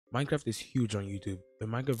Minecraft is huge on YouTube, with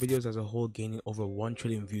Minecraft videos as a whole gaining over 1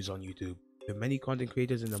 trillion views on YouTube. With many content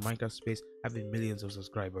creators in the Minecraft space having millions of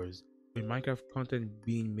subscribers. With Minecraft content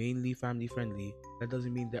being mainly family friendly, that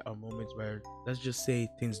doesn't mean there are moments where, let's just say,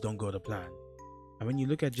 things don't go to plan. And when you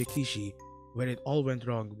look at Jikishi, where it all went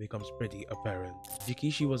wrong becomes pretty apparent.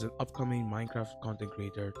 Jikishi was an upcoming Minecraft content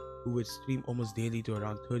creator who would stream almost daily to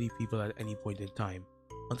around 30 people at any point in time.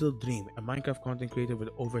 Until Dream, a Minecraft content creator with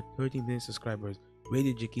over 30 million subscribers,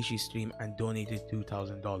 raided Jikishi's stream and donated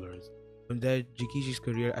 $2,000. From there, Jikishi's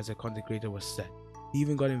career as a content creator was set. He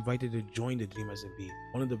even got invited to join the Dream SMP,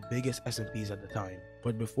 one of the biggest SMPs at the time.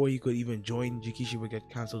 But before he could even join, Jikishi would get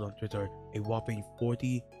cancelled on Twitter a whopping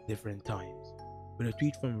 40 different times. With a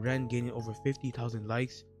tweet from Ren gaining over 50,000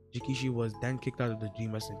 likes, Jikishi was then kicked out of the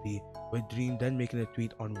Dream SMP, with Dream then making a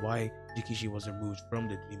tweet on why Jikishi was removed from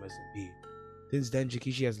the Dream SMP. Since then,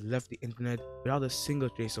 Jikishi has left the internet without a single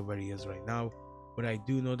trace of where he is right now, but I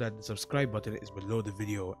do know that the subscribe button is below the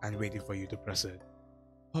video and waiting for you to press it.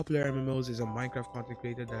 Popular MMOs is a Minecraft content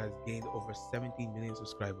creator that has gained over 17 million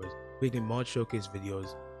subscribers, creating mod showcase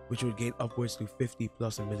videos, which would gain upwards to 50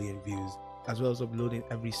 plus a million views, as well as uploading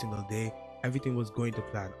every single day. Everything was going to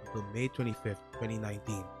plan until May 25th,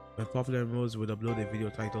 2019, when Popular MMOs would upload a video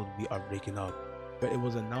titled "We Are Breaking Up," where it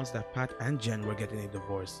was announced that Pat and Jen were getting a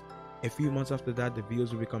divorce. A few months after that, the videos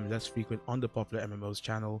would become less frequent on the Popular MMOs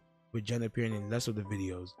channel, with Jen appearing in less of the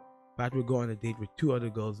videos. Pat would go on a date with 2 other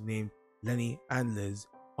girls named Lenny and Liz,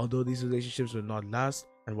 although these relationships would not last,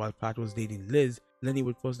 and while Pat was dating Liz, Lenny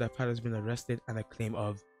would post that Pat has been arrested and a claim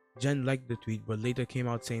of Jen liked the tweet but later came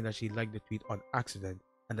out saying that she liked the tweet on accident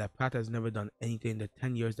and that Pat has never done anything in the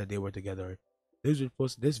 10 years that they were together. Liz would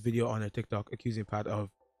post this video on her TikTok accusing Pat of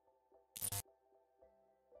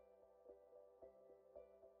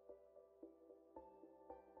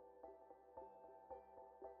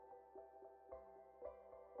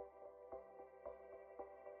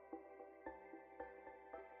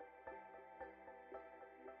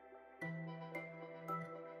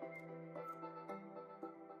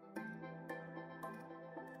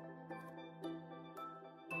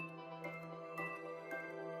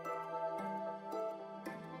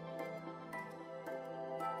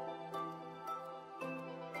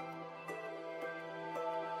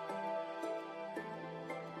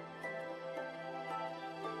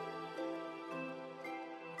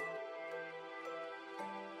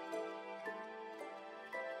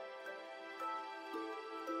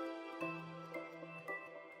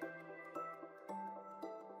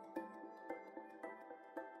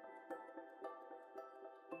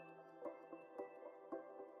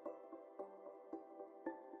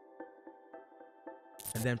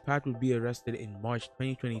and then Pat would be arrested in March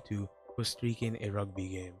 2022 for streaking a rugby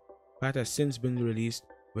game. Pat has since been released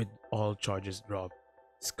with all charges dropped.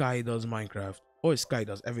 Sky Does Minecraft, or Sky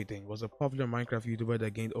Does Everything, was a popular Minecraft YouTuber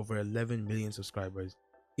that gained over 11 million subscribers,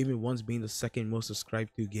 even once being the second most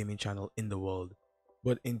subscribed to gaming channel in the world.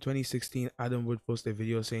 But in 2016, Adam would post a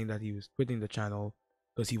video saying that he was quitting the channel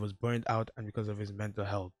because he was burned out and because of his mental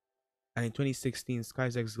health. And in 2016,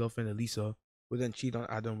 Sky's ex-girlfriend Elisa would then cheat on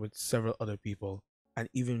Adam with several other people, and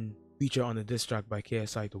even feature on a diss track by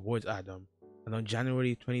KSI towards Adam. And on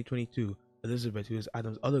January 2022, Elizabeth, who is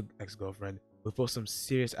Adam's other ex-girlfriend, would post some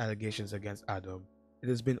serious allegations against Adam. It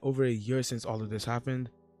has been over a year since all of this happened.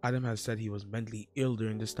 Adam has said he was mentally ill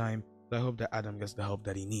during this time, so I hope that Adam gets the help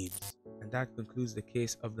that he needs. And that concludes the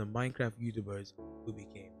case of the Minecraft YouTubers who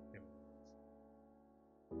became